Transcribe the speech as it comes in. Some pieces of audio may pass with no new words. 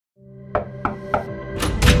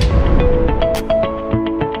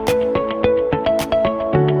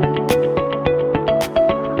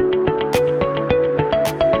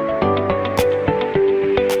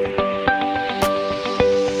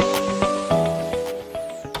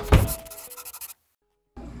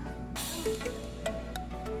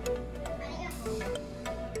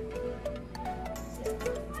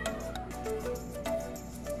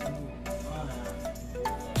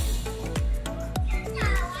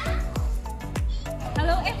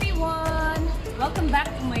everyone! Welcome back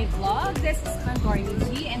to my vlog. This is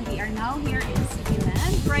G and we are now here in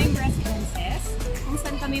Cityland Prime Residences kung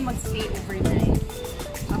saan kami mag-stay overnight.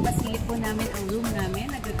 Papasilip po namin ang room namin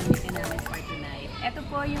na gagamitin namin for tonight. Ito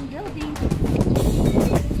po yung building.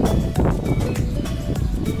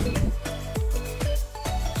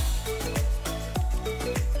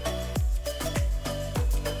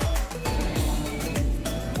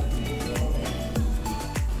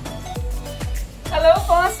 Hello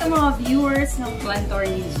po sa mga viewers ng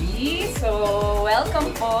Plantorny G. So,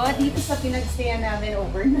 welcome po dito sa pinagstayan namin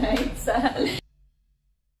overnight sa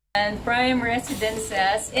Cityland Prime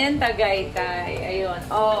Residences in Tagaytay. Ayun.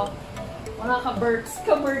 Oh, mga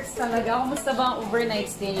ka-Berks talaga. Kumusta ba ang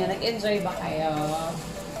overnight stay niyo? Nag-enjoy ba kayo?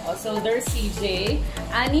 Oh, so, there's CJ.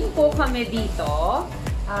 Anim po kami dito.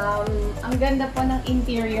 Ang ganda po ng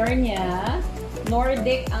interior niya.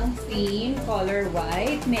 Nordic ang theme, color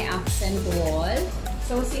white, may accent wall.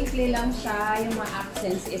 So, simple lang siya. Yung mga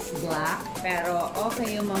accents is black. Pero,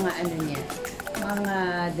 okay yung mga ano niya. Mga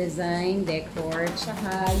design, decor.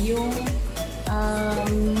 Tsaka yung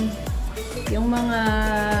mga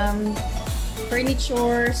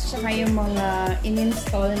furnitures. Tsaka yung mga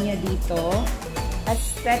in-install niya dito.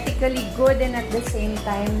 Aesthetically good and at the same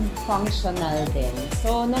time functional din.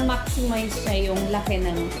 So, na-maximize siya yung laki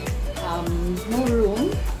ng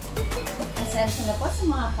room. Pasensya na po sa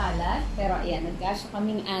mga kalat. Pero ayan, nagkasya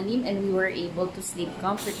kaming anim and we were able to sleep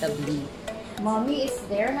comfortably. Mommy is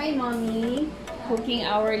there. Hi, Mommy. Cooking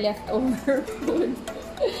our leftover food.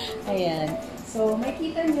 Ayan. So,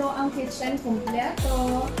 makita nyo ang kitchen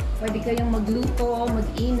kompleto. Pwede kayong magluto,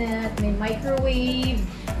 mag-inat. May microwave.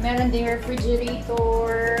 Meron din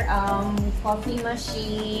refrigerator, coffee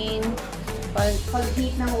machine.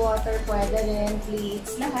 Pag-heat ng water, pwede rin,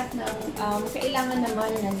 plates, lahat ng kailangan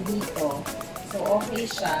naman nandito. So, okay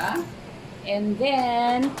siya. And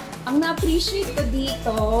then, ang na-appreciate ko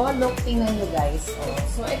dito, look, tingnan nyo guys. Oh.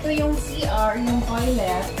 So, ito yung CR, yung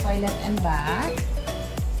toilet and bath.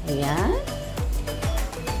 Ayan.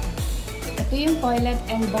 Ito yung toilet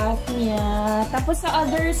and bath niya. Tapos, sa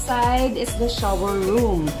other side is the shower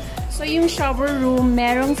room. So, yung shower room,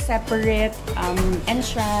 merong separate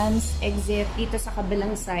entrance, exit dito sa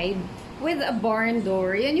kabilang side with a barn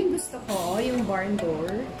door. Yan yung gusto ko, yung barn door.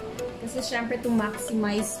 Kasi, syempre, to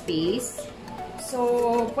maximize space.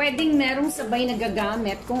 So, pwedeng merong sabay na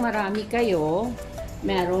gagamit kung marami kayo.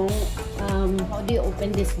 Merong, how do you open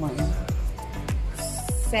this one?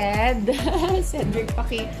 Cedric,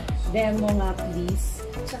 paki-demo nga, please.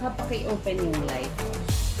 Tsaka paki-open yung light.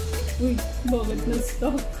 Uy, bakit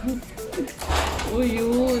na-stop? O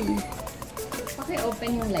yun.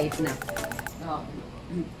 Paki-open yung light na. Oh,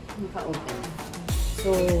 naka-open. So,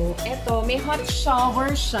 eto, may hot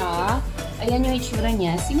shower siya. Ayan yung itsura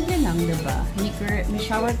niya. Simple lang, diba? May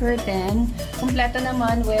shower curtain. Kompleto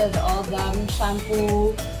naman with all the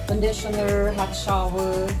shampoo, conditioner, hot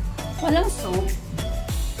shower. Walang soap.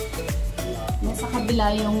 Nasa kabila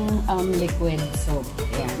yung liquid soap.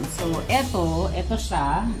 Ayan. So, eto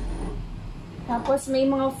siya. Tapos, may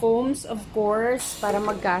mga foams, of course, para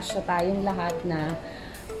magkasya tayong lahat na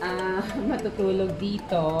matutulog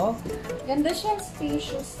dito. Ganda siya,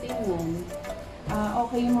 spacious tingnan.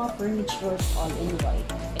 Okay yung mga furnitures all in white.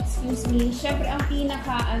 Excuse me. Siyempre, ang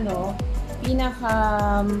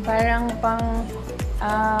parang pang,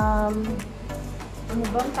 ano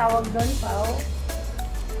bang tawag doon, Pao?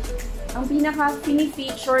 Ang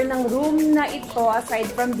pinaka-fini-feature ng room na ito,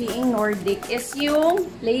 aside from being Nordic, is yung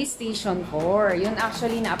PlayStation 4. Yun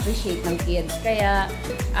actually na-appreciate ng kids. Kaya,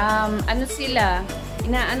 ano sila,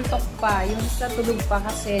 inaantok pa. Yung sa tulog pa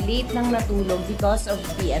kasi late nang natulog because of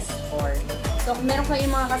PS4. So, kung meron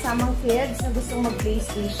kayong mga kasamang kids na gustong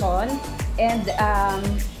mag-PlayStation and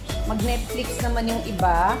mag-Netflix naman yung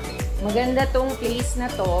iba, maganda tong place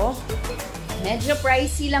na to. Medyo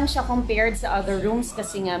pricey lang siya compared sa other rooms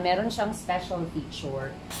kasi nga meron siyang special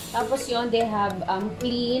feature. Tapos yun, they have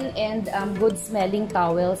clean and good smelling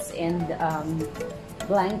towels and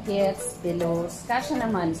blankets, pillows. Kasya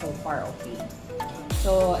naman so far, okay.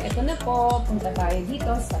 So, eto na po. Punta tayo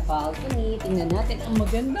dito sa balcony. Tingnan natin ang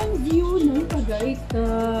magandang view ng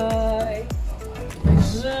Tagaytay.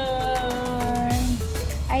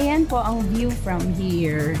 Ayan po ang view from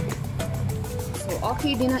here.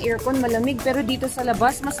 Okay din ang aircon, malamig. Pero dito sa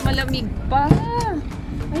labas, mas malamig pa.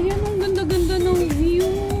 Ayan, ang ganda-ganda ng view.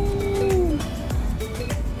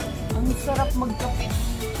 Ang sarap magkape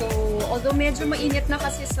dito. Although medyo mainit na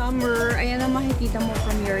kasi summer, ayan ang makikita mo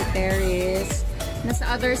from your terrace. Nasa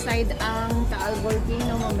other side ang Taal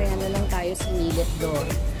Volcano. Mamaya na lang tayo sumilip doon.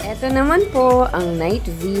 Ito naman po ang night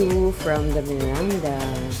view from the veranda.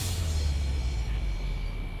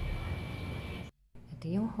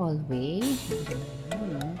 hallway.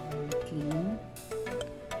 Clean.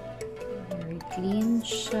 Very clean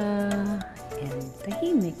siya. And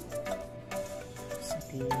tahimik.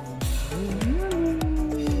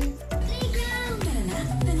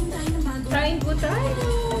 Kain po tayo!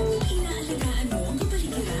 Inaalagaan mo ang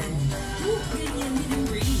kapaligiran. Ganyan din ang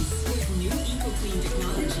breeze. With new eco-clean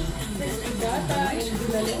technology, ang Data and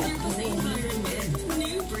bulalo at environment.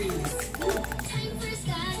 New breeze. Time for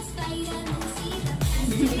skies, vitamin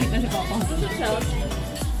C, ano pa ako? This one.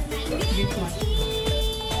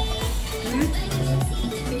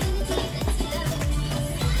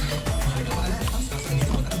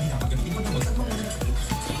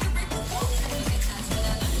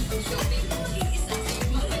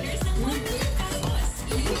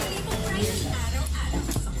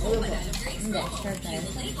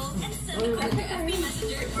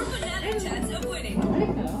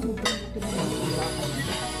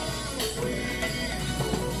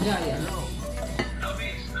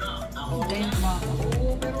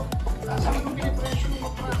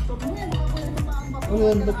 Ano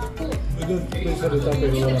yan? Ba't may salita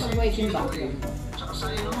pero wala?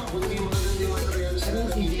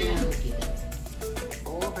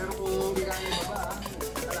 Oo, pero kung hindi kaya mo ba,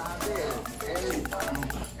 kalahati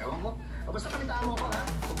ewan mo. Basta palitaan mo ko, ha?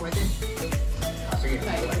 Kung pwede. Sige.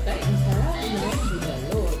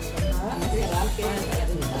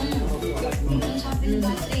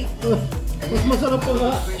 Mas masarap pa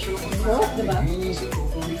nga. Diba? Iniisip ko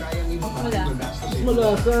kung hindi kaya ng iba, gastos Mas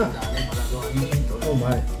malasa. Oh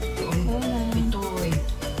my. Pitoy.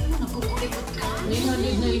 Nagkukulipot ka.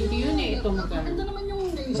 990 yun eh. Ito magkano? Ganda naman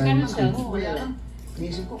yung naisip. Magkano siya? Kaya lang,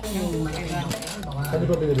 iniisip ko kung yung matira. Ano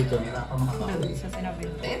ba pinili ito? Wala pa makakawin. Sa sinabi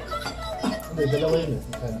mo. Hindi, dalawa yun eh.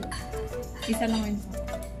 Saan? Isa lang yun.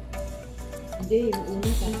 Hindi, yung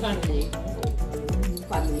una sa family. Yung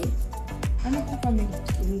family. Ano po kami?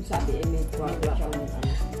 Yung sabi, may kwarto siya ng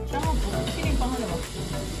ano. Siya nga po. Sino yung pangalawa?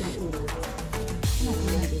 Yung una. Yung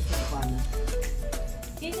una din sa Kupana.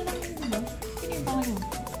 Isa lang yun, diba? Sino yung pangalawa?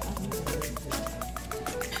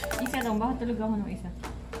 Isa lang. Bakit talaga ako ng isa?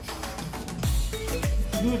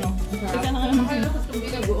 Siguro. Isa lang naman. Kaya ko itong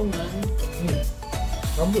ginagaungan.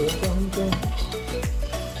 Kambo, ito ang ito.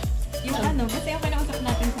 Yung ano, basta yung kinausap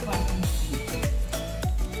natin sa parking.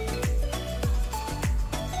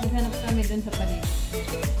 Naghanap kami dun sa paligid.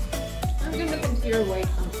 Ang ganda pag pure white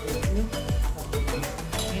ang ano?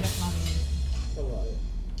 Hirap namin.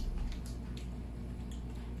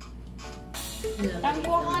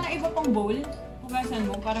 Tangkuha ka nga ng iba pang bowl. Hugasan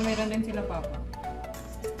mo para mayroon din sila papa.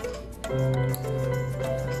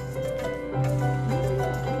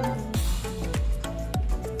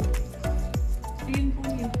 Ayun po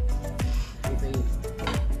yun.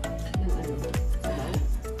 Yung ano, sabaw.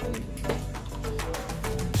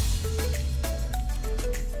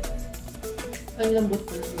 Ang lambot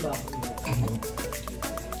ko ng bako.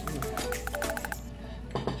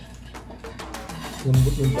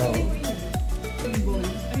 Lambot ng tao. Yung bowl.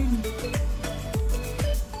 Ayun.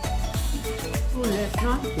 Ulit,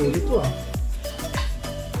 ha? Ulit to ah.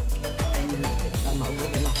 Tama, ulo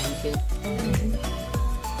na makansin.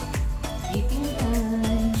 Eating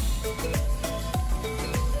time.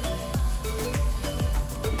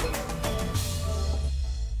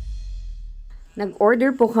 Nag-order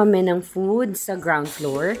po kami ng food sa ground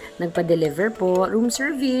floor. Nagpa-deliver po. Room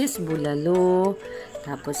service, bulalo.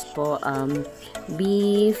 Tapos po,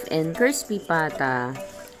 beef and crispy pata.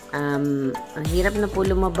 Ang hirap na po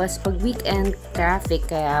lumabas pag weekend traffic.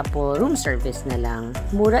 Kaya po, room service na lang.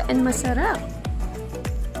 Mura and masarap.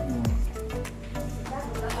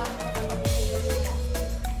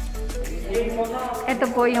 Ito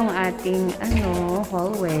po yung ating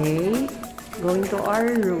hallway. Going to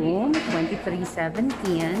our room,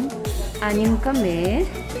 2317. Anim kami.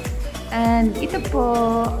 And ito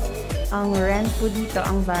po, ang rent po dito,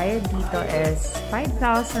 ang bayad dito is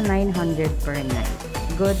 5,900 per night.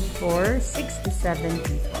 Good for 6 to 7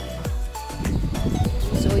 people.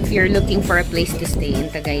 So if you're looking for a place to stay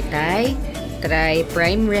in Tagaytay, try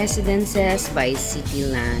Prime Residences by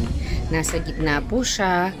Cityland. Nasa gitna po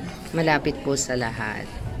siya, malapit po sa lahat.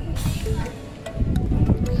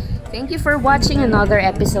 Thank you for watching another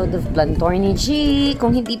episode of Plantorni G.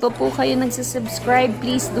 Kung hindi pa po kayo nagsasubscribe,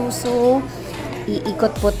 please do so.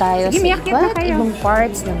 Iikot po tayo sa iba't ibang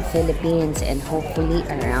parts ng Philippines and hopefully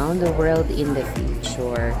around the world in the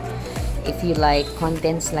future. If you like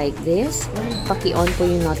contents like this, paki-on po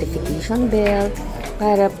yung notification bell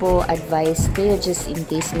para po advise kayo just in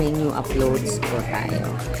case may new uploads po tayo.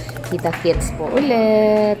 Kita-kits po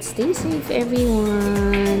ulit. Stay safe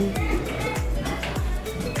everyone!